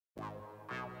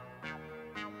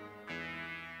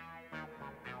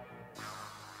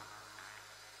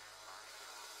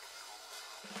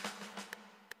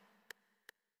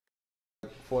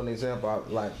for an example,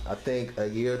 I think a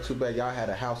year or two back, y'all had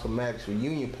a House of Magic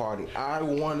reunion party. I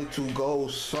wanted to go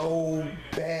so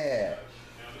bad,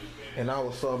 and I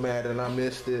was so mad and I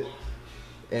missed it.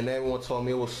 And everyone told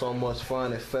me it was so much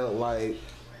fun. It felt like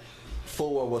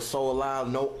Fuller was so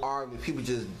loud, no arguing. People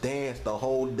just danced the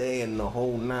whole day and the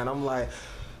whole night. I'm like,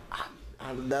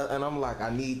 I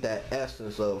need that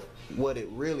essence of what it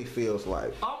really feels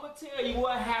like. I'm gonna tell you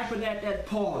what happened at that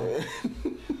party.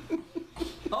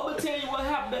 I'm gonna tell you what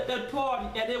happened at that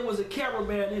party, and there was a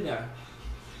cameraman in there.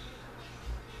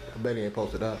 I bet he ain't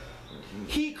posted up.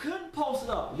 He couldn't post it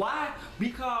up. Why?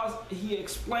 Because he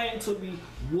explained to me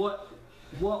what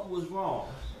was wrong.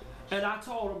 And I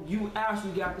told him, you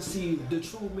actually got to see the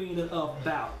true meaning of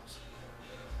battles.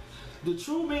 The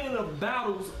true meaning of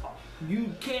battles,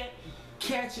 you can't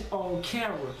catch it on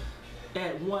camera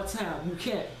at one time. You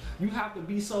can't. You have to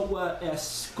be somewhere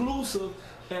exclusive.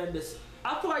 And this,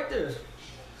 I feel like this.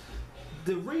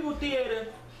 The Regal Theater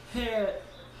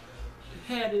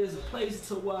had this place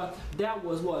to where that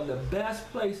was one of the best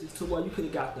places to where you could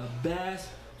have got the best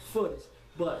footage.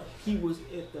 But he was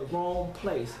at the wrong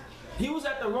place. He was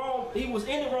in the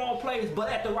wrong place, but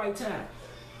at the right time.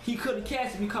 He couldn't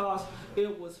catch it because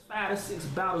it was 5 or 6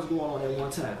 battles going on at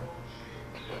one time.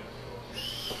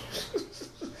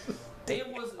 It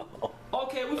was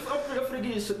okay. I'm gonna give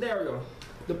you a scenario.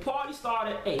 The party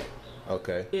started at 8.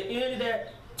 Okay. It ended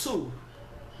at 2.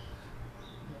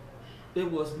 It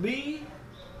was me,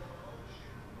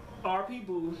 RP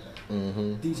Boo,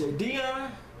 DJ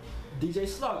Dion, DJ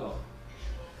Sluggo.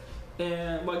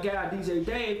 And my guy DJ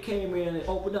Dave came in and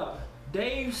opened up.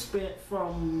 Dave spent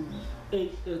from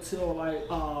 8 until like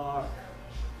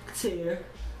 10.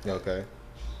 Okay.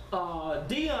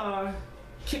 Dion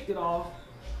kicked it off,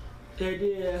 and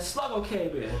then Sluggo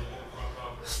came in.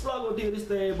 Sluggo did his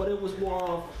thing, but it was more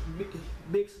of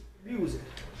mixed music.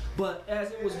 But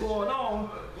as it was going on,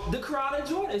 the crowd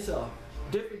enjoyed itself.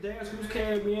 Different dance groups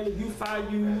came in, the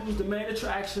U5Us, the main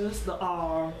attractions, the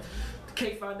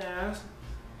K59s.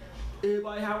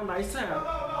 Everybody have a nice time.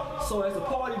 So as the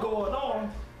party going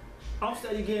on, I'm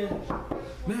steady getting,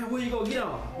 man, where you gonna get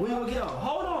on? Where you gonna get on?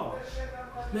 Hold on.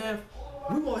 Man,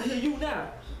 we wanna hear you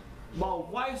now. My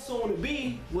wife, soon to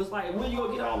be, was like, when you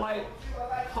gonna get on? Like,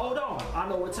 hold on, I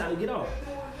know what time to get on.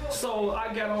 So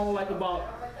I got on like about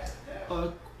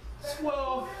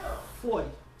 12:40.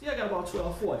 Yeah, I got about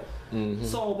 12:40.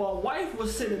 So my wife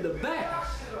was sitting in the back,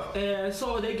 and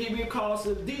so they gave me a call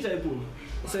to the DJ booth.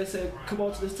 So they said, come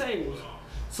on to this table.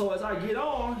 So as I get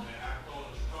on,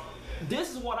 this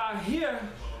is what I hear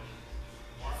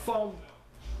from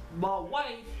my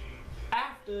wife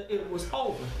after it was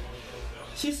over.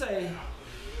 She say,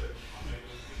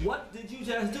 what did you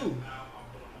just do?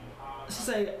 She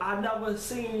say, I never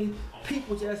seen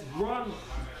people just run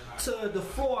to the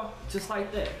floor just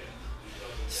like that.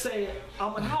 She say,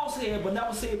 I'm a house head, but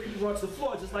never seen people run to the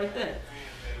floor just like that.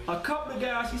 A couple of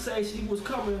guys, she say she was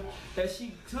coming, as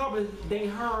she coming, they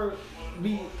heard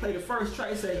me play the first track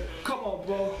and say, come on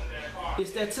bro, it's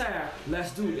that time,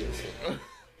 let's do this.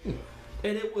 And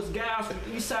it was guys from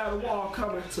the east side of the wall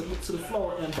coming to the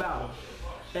floor and battle.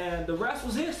 And the rest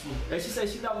was history. And she said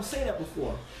she never seen that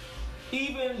before.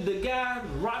 Even the guy,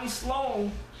 Ronnie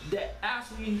Sloan, that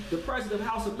actually the president of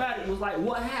House of Magic, was like,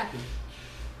 what happened?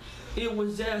 It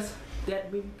was just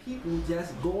that many people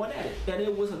just going at it. And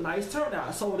it was a nice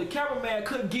turnout. So the cameraman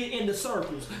couldn't get in the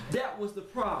circles. That was the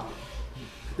problem.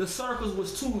 The circles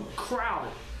was too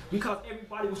crowded because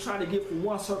everybody was trying to get from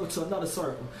one circle to another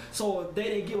circle. So they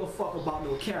didn't give a fuck about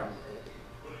no camera.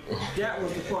 That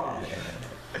was the problem.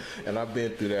 And I've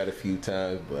been through that a few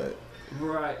times, but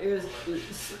right,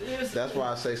 that's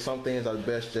why I say some things are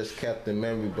best just kept in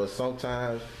memory. But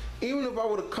sometimes, even if I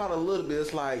would have caught a little bit,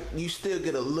 it's like you still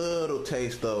get a little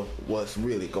taste of what's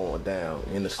really going down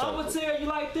in the circle. I'm gonna tell you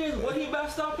like this: what he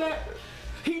messed up at,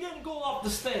 he didn't go up the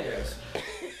stairs.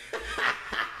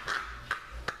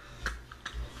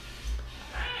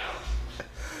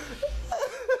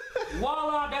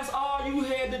 Voila, that's all you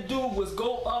had to do was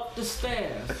go up the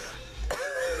stairs.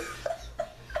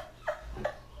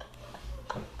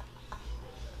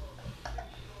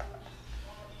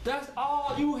 That's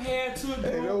all you had to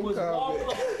do was walk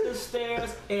up the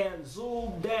stairs and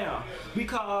zoom down.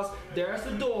 Because there's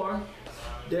the door,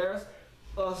 there's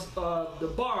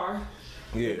the bar,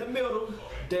 in the middle,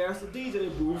 there's the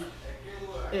DJ booth,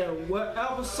 and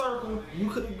whatever circle you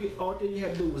could have get, all thing you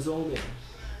had to do was zoom in.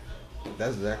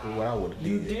 That's exactly what I would have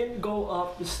did. You didn't go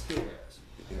up the stairs.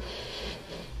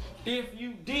 If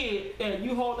you did, and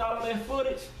you hold out on that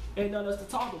footage, ain't nothing else to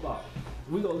talk about.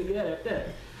 We're gonna leave that at that.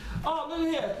 Oh, look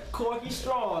at here, Corky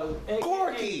Straws,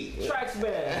 Corky! Tracks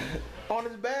Man. on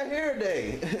his bad hair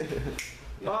day.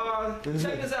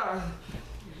 Check this out.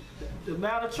 The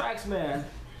amount of tracks, man.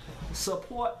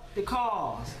 Support the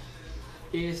cause.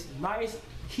 It's nice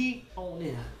heat on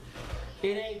there.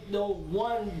 It ain't no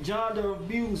one genre of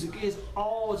music. It's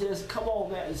all just, come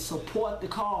on, man, support the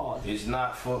cause. It's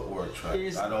not footwork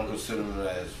tracks. I don't consider it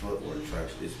as footwork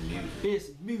tracks. It's music. It's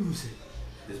music.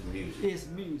 It's music. It's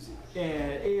music.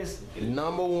 And it's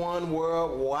 #1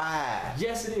 worldwide.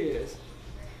 Yes, it is.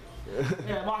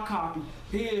 Yeah, my copy.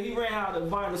 He ran out of the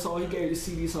vinyl, so he gave the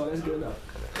CD, so that's good enough.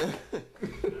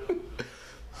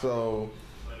 So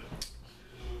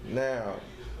now,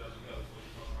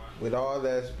 with all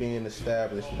that's being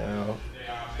established now,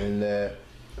 and that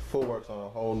footwork's on a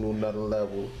whole new another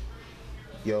level,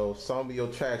 yo, some of your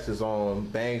tracks is on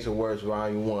Bangs and Words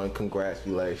Volume 1.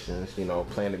 Congratulations, you know,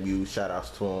 Planet Muse, shout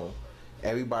outs to him.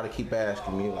 Everybody keep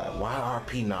asking me, like, why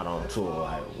RP not on tour?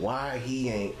 Like, why he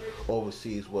ain't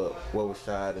overseas what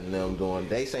Rashad and them doing?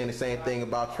 They saying the same thing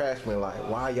about Trashman, like,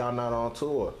 why y'all not on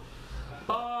tour?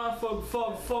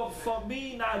 For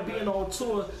me not being on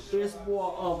tour, it's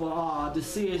more of a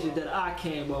decision that I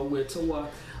came up with to where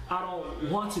I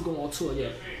don't want to go on tour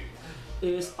yet.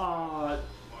 I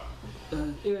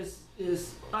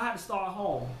had to start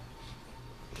home.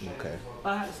 Okay.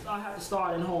 I had to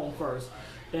start at home first,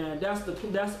 and that's the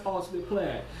ultimate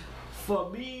plan. For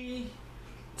me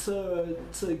to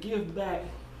give back,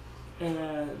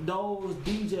 and those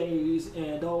DJs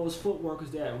and those footworkers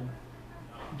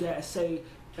that say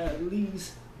at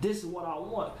least this is what I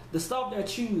want. The stuff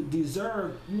that you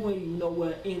deserve, you ain't even know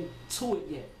what into it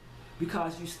yet,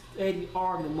 because you steady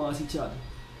arguing amongst each other.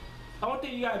 The only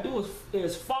thing you gotta do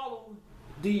is follow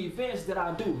the events that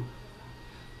I do.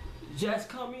 Just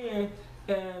come in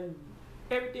and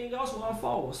everything else will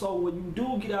unfold. So when you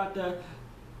do get out there,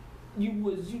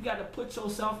 you got to put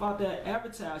yourself out there,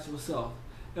 advertise yourself.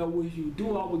 And when you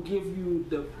do, I will give you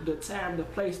the time, the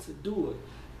place to do it.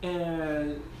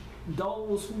 And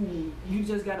those who, you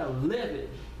just got to live it.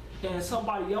 And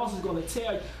somebody else is going to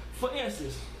tell you. For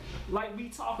instance, like me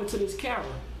talking to this camera.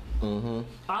 Mm-hmm.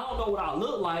 I don't know what I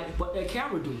look like, but that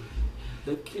camera do.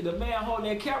 The man holding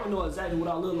that camera knows exactly what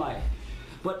I look like.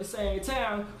 But at the same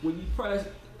time, when you press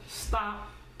stop,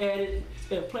 edit,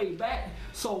 and play back,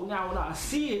 so now when I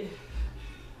see it,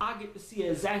 I get to see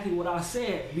exactly what I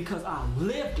said because I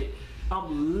lived it.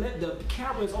 The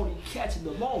camera is only catching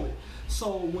the moment.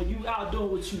 So when you out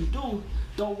doing what you do,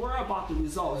 don't worry about the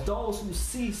results. Those who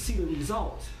see the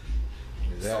results.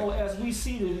 Exactly. So as we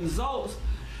see the results,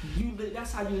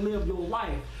 that's how you live your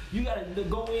life. You gotta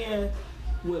go in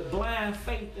with blind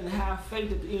faith and have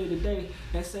faith at the end of the day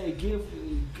and say,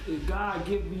 God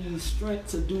give me strength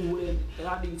to do what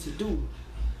I need to do.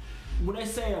 When they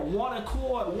say one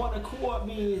accord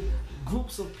means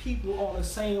groups of people on the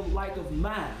same like of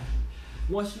mind.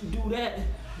 Once you do that,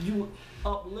 you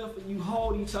uplift and you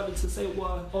hold each other to say,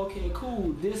 well, okay,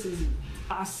 cool,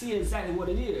 I see exactly what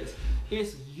it is.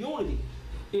 It's unity.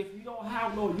 If you don't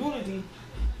have no unity,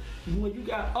 when you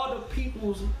got other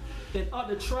peoples and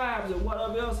other tribes and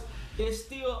whatever else, it's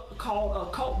still called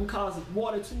a cult because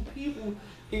more than two people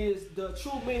is the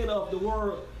true meaning of the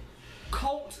word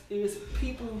cult is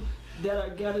people that are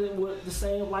gathered with the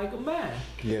same like of mind.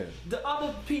 Yeah. The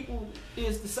other people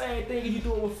is the same thing you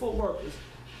doing with footworkers.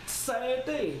 Same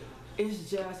thing.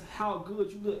 It's just how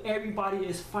good you look. Everybody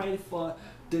is fighting for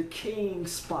the king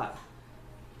spot.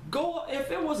 If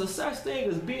there was a such thing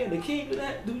as being the king of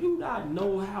that, do you not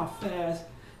know how fast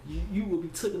you will be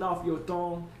taken off your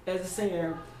throne? As it's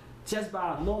saying, just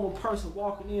by a normal person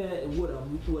walking in with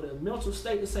a mental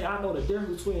state to say, I know the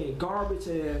difference between garbage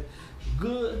and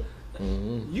good.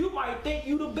 Mm-hmm. You might think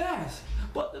you the best,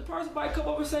 but the person might come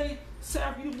up and say, it's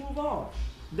time for you to move on.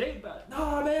 They about,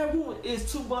 nah man, it's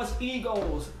too much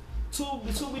egos, too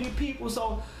many people.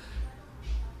 So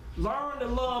learn the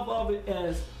love of it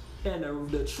and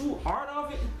the true art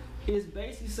of it is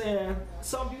basically saying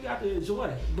something you got to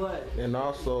enjoy, and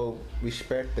also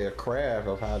respect their craft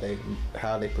of how they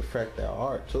perfect their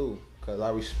art too. Cause I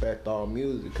respect all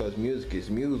music, cause music is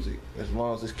music. As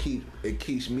long as it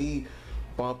keeps me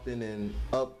bumping and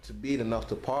up to beat enough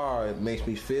to par, it makes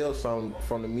me feel something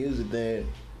from the music. Then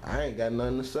I ain't got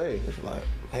nothing to say. It's like,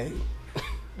 hey.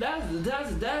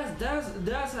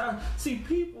 That's how. See,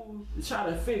 people try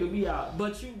to figure me out,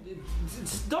 but you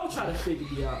don't try to figure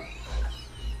me out.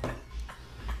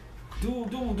 Do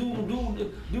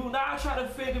not try to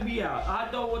figure me out. I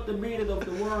know what the meaning of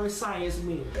the word science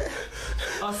means.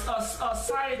 A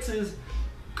scientist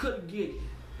couldn't get it.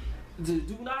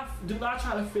 Do not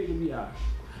try to figure me out.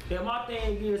 And my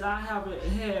thing is, I haven't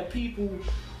had people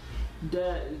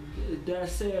that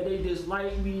said they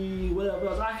dislike me, whatever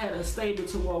else. I had a statement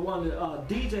to one of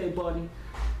the DJ buddy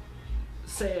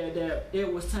said that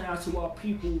it was time to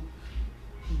people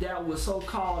that was so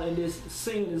called in this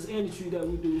scene, this industry that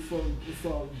we do,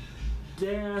 from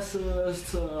dancers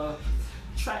to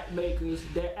track makers,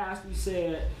 that actually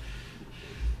said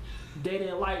they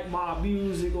didn't like my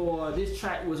music or this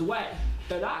track was whack.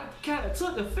 And I kind of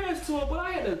took offense to it, but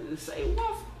I had to say,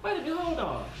 what? Wait a minute, hold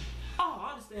on. Oh,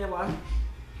 I understand why.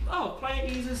 Oh, plain,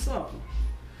 easy, simple.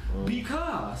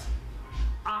 Because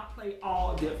I play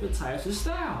all different types of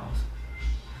styles.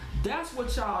 That's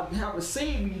what y'all haven't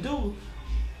seen me do.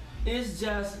 It's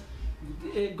just,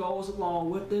 it goes along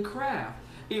with the craft.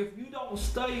 If you don't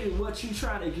study what you're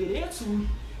trying to get into,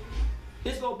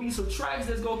 it's gonna be some tracks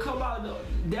that's gonna come out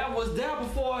that was there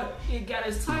before it got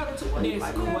its title to it.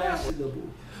 It's questionable.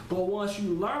 But once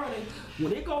you learn it,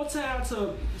 when it go time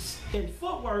to in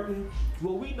footworking,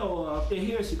 what we know of in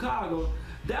here in Chicago,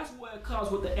 that's where it comes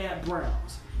with the Ant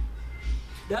Browns.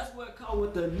 That's where it comes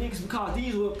with the Knicks, because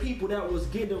these were people that was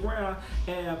getting around,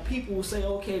 and people will say,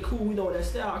 okay, cool, we know where that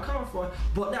style coming from,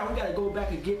 but now we gotta go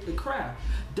back and get the craft.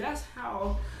 That's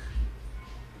how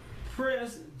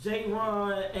Prince, J.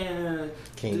 Ron, and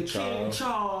King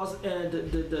Charles and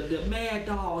the Mad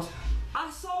Dogs, I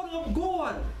saw them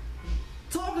going,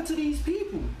 talking to these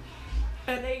people.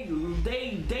 And they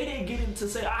didn't get into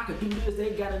say, I could do this.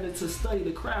 They got into to study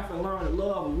the craft and learn the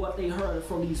love of what they heard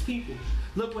from these people.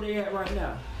 Look where they at right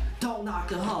now. Don't knock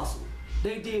the hustle.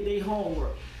 They did their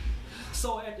homework.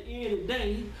 So at the end of the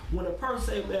day, when a person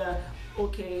say, man,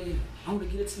 okay, I'm gonna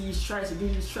get into these tracks and do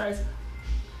these tracks,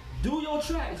 do your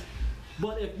tracks.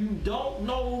 But if you don't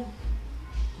know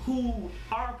who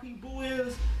RP Boo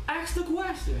is, ask the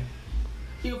question.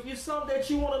 If it's something that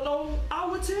you want to know, I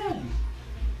would tell you.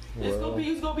 Well,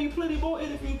 it's gonna be plenty more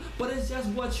interviews, but it's just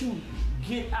what you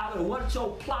get out of what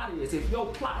your plot is. If your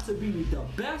plot to be the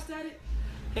best at it,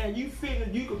 and you figure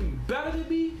you could be better than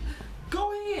me,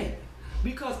 go ahead.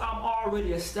 Because I'm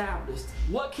already established.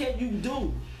 What can you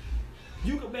do?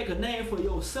 You can make a name for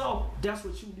yourself. That's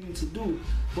what you need to do.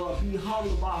 But be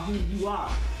humble about who you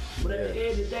are. But at the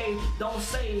end of the day, don't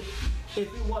say, if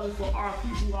it wasn't for our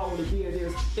people, I would have did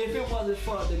this. If it wasn't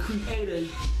for the creator,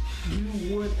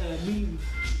 you would and me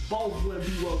both wouldn't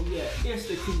be where we at. It's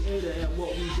the creator and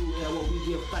what we do and what we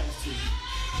give thanks to.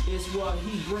 It's what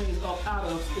he brings up out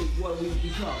of us is what we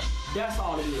become. That's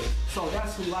all it is. So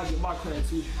that's who I give my credit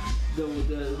to.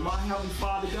 My Heavenly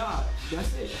Father God.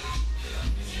 That's it.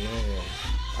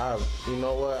 Man, you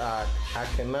know what? I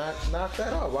cannot knock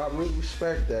that off. I really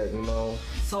respect that, you know.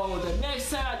 So the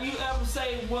next time you ever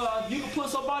say, well, you can put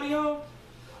somebody on,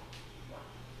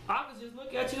 I can just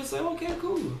look at you and say, okay,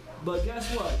 cool. But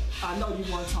guess what? I know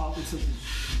you weren't talking to me.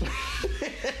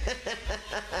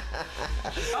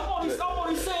 I'm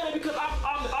only saying it because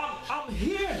I'm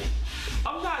hearing it.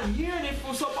 I'm not hearing it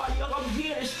from somebody else. I'm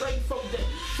hearing it straight from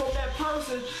that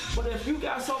person. But if you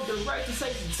got something direct to say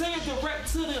it direct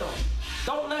to them.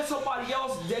 Don't let somebody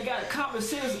else that got common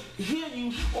sense hear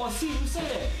you or see you say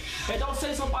that. And don't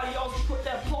say somebody else put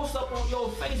that post up on your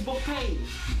Facebook page.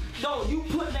 No, you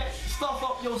put that stuff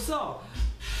up yourself.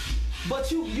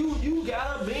 But you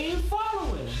got a mean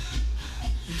following.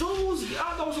 Dudes,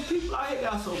 I know some people out here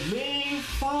got some mean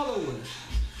followers.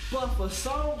 But for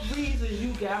some reason,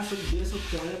 you got some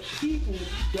disappointed people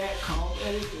that come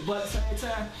at it. But at the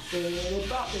same time, it ain't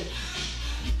about that.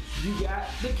 You got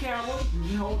the camera,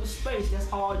 you hold the space.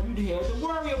 That's all you had to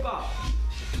worry about.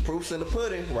 Proof's in the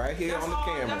pudding, right here on the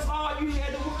camera. That's all you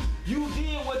had to worry. You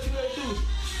did what you had to do.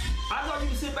 I know you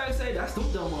can sit back and say, that's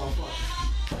them dumb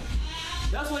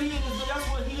motherfuckers. That's what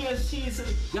he and she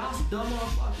said. Y'all some dumb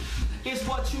motherfuckers. It's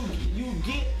what you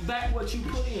get back what you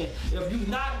put in. If you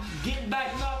not getting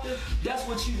back nothing, that's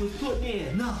what you was putting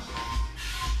in. Nothing.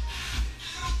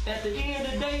 At the end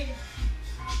of the day,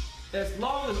 as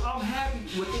long as I'm happy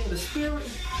within the spirit,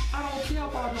 I don't care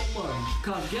about no money.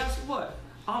 Cause guess what?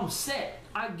 I'm set.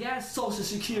 I got Social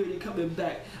Security coming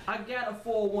back. I got a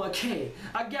 401k.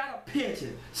 I got a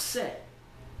pension set.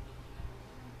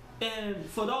 And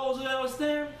for those who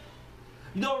understand,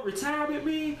 you know what retirement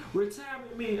mean?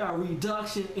 Retirement mean a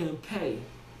reduction in pay.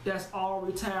 That's all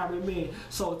retirement mean.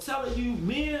 So telling you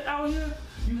men out here,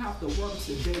 you have to work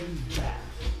to get you back.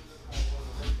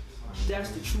 That's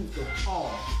the truth of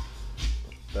all.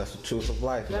 That's the truth of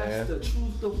life, man. That's the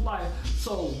truth of life.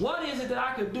 So what is it that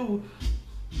I could do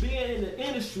being in the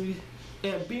industry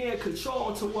and being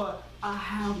controlled to what I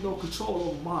have no control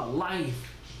over my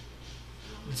life?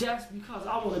 Just because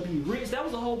I want to be rich. That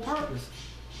was the whole purpose.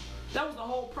 That was the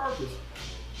whole purpose.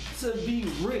 To be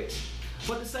rich.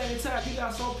 But at the same time, you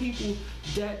got some people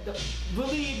that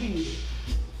believe me.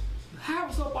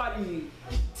 Having somebody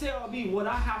tell me what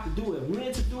I have to do and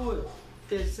when to do it,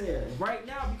 it said right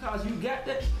now because you got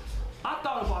that. I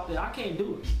thought about that. I can't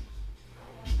do it.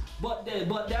 But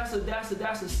that's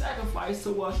a sacrifice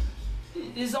to what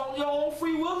is on your own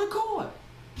free will and accord.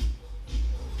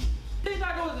 Ain't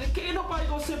nobody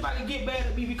gonna sit back and get mad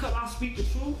at me because I speak the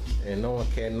truth. And no one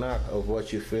can knock of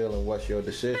what you feel and what's your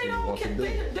decision you want to do.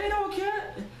 They don't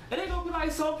care. And they gonna be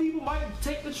like, some people might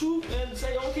take the truth and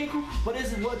say, okay, cool, but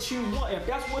this is what you want. If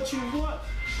that's what you want,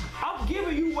 I'm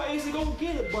giving you ways to go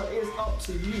get it, but it's up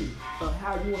to you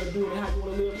how you want to do it and how you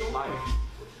want to live your life.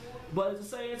 But at the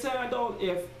same time, though,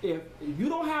 if you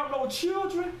don't have no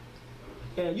children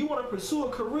and you want to pursue a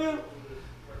career,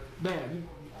 man, you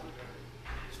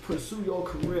pursue your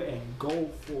career and go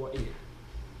for it.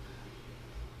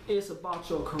 It's about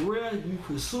your career, you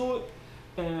pursue it,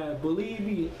 and believe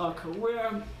me, a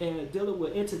career and dealing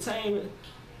with entertainment,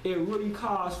 it really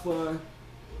calls for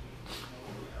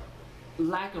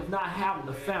lack of not having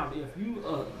a family. If you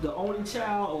the only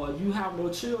child or you have no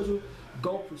children,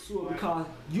 go pursue it because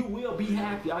you will be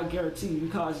happy, I guarantee you,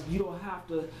 because you don't have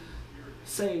to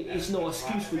say it's no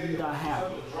excuse for you not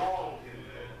having it.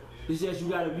 It's just you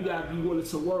gotta be willing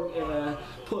to work and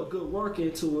put good work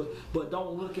into it, but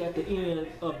don't look at the end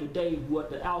of the day what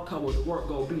the outcome of the work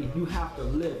gonna be. You have to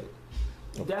live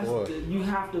it. You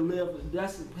have to live.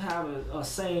 That's having a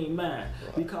sane mind.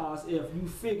 Because if you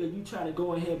figure you try to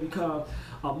go ahead and become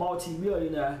a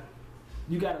multi-millionaire,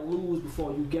 you gotta lose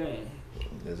before you gain.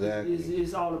 Exactly.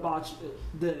 It's all about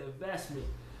the investment.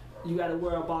 You got to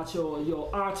worry about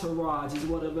your entourage and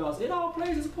whatever else. It all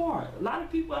plays its part. A lot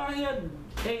of people out here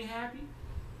ain't happy,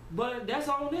 but that's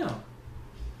on them.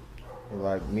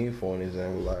 Like me, for an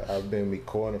example, like I've been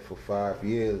recording for 5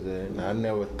 years, and I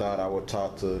never thought I would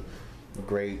talk to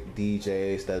great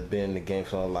DJs that been in the game,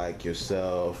 so like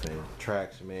yourself and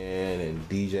Traxman and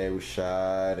DJ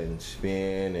Rashad and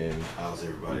Spin and how's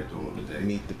everybody doing today?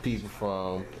 Meet the people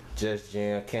from Just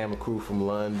Jam, Camera Crew from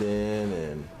London,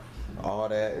 and all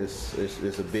that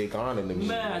is a big honor to me.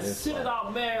 Man, send it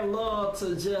out, man. Love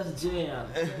to Just Jam.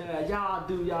 Man, y'all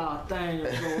do y'all thing,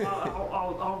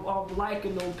 bro. I'm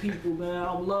liking them people, man.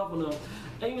 I'm loving them.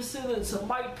 And even send it to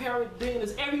Mike Perry,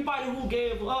 Dennis, everybody who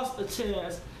gave us a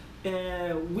chance,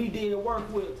 and we did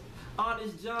work with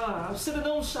Honest John. I'm sending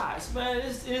those shots, man.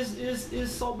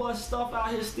 It's so much stuff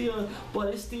out here still,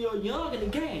 but it's still young in the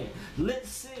game. Lit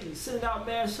City, sending out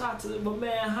man shots to my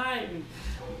man Hyman.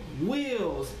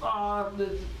 Wheels, my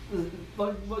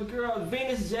girl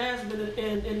Venus Jasmine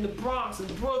in the Bronx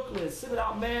and Brooklyn, sending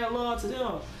out mad love to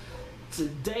them. To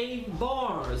Dave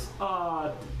Barnes,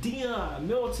 Dion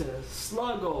Milton,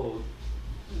 Sluggo,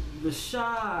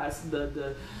 Rashads,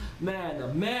 the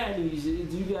Mannies,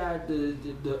 you got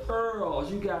the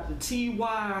Earls, you got the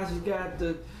T.Y.s, you got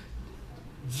the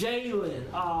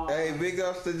Jalen. Hey, big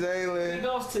ups to Jalen. Big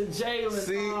ups to Jalen.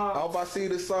 See, I'm about to see you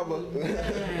this summer.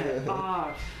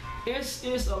 Man,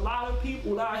 it's a lot of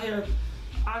people out here.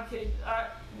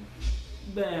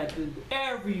 Man,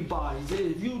 everybody.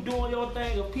 If you doing your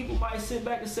thing, if people might sit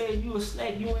back and say you a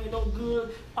snake, you ain't no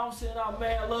good, I'm sending out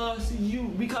mad love to you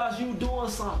because you doing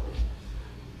something.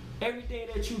 Everything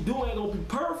that you do ain't gonna be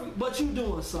perfect, but you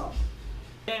doing something.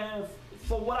 And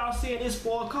for what I'm saying, it's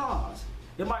for a cause.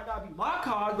 It might not be my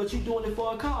cause, but you doing it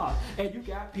for a cause. And you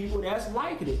got people that's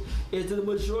liking it. It's the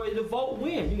majority of the vote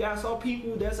win. You got some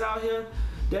people that's out here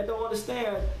that don't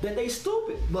understand that they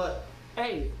stupid. But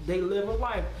hey, they live a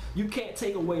life. You can't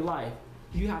take away life.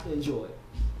 You have to enjoy it.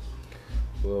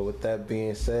 Well, with that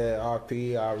being said,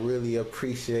 RP, I really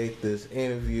appreciate this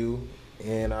interview,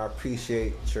 and I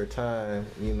appreciate your time,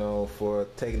 for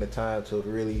taking the time to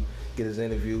really get this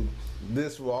interview.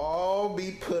 This will all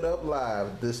be put up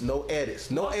live. There's no edits.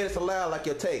 No edits allowed like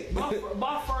your tape.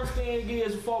 My first thing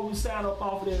is, before we sign up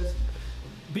off of this,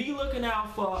 be looking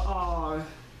out for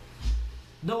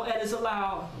no edits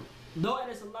allowed. No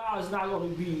edits allowed is not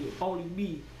going to be only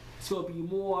me. It's going to be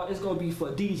more, it's going to be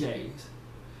for DJs.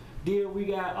 Then we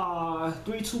got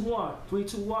 321.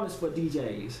 321 is for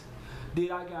DJs.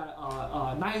 Then I got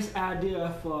a nice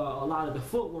idea for a lot of the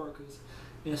foot workers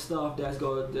and stuff that's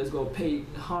gonna pay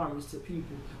homage to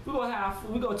people.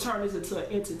 We're gonna turn this into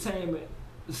an entertainment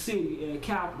city and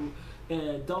capital,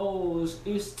 and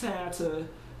it's time to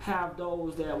have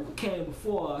those that came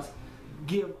before us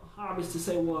give homage to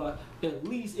say, well, at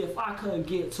least if I couldn't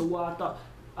get to what I thought,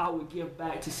 I would give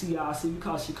back to CRC,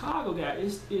 because Chicago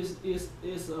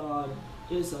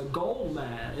it's a gold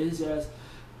mine. It's just,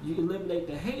 you eliminate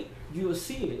the hate, you'll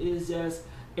see it. It's just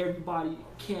everybody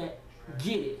can't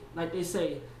get it. Like they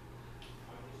say,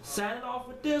 signing off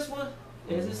with this one,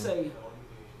 As it say,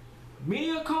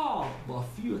 many are called, but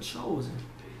few are chosen.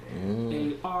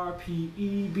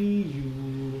 A-R-P-E-B-U.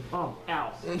 I'm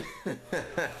out.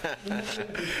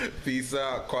 Peace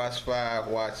out, Crossfire,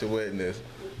 watch a witness.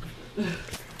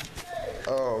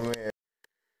 Oh man.